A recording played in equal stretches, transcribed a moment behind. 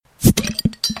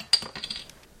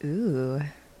Ooh.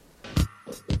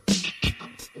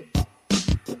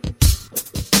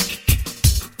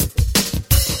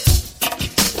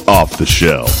 Off the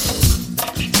shelf.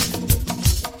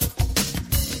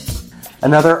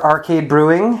 Another Arcade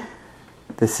Brewing.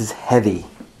 This is heavy.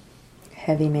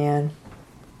 Heavy, man.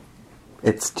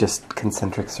 It's just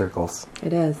concentric circles.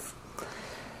 It is.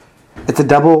 It's a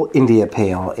double India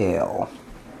Pale Ale.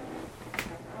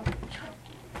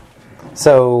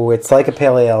 So it's like a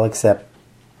pale ale except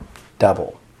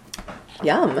double.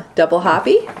 Yum. Double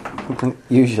hoppy?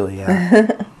 Usually,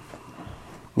 yeah.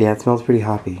 Yeah, it smells pretty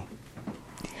hoppy.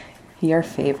 Your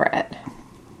favorite.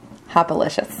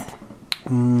 Hopalicious.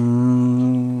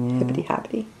 Hippity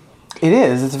hoppity. It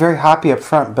is. It's very hoppy up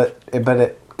front, but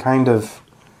it kind of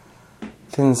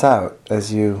thins out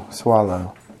as you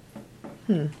swallow.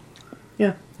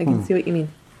 Yeah, I can see what you mean.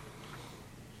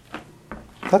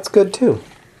 That's good too.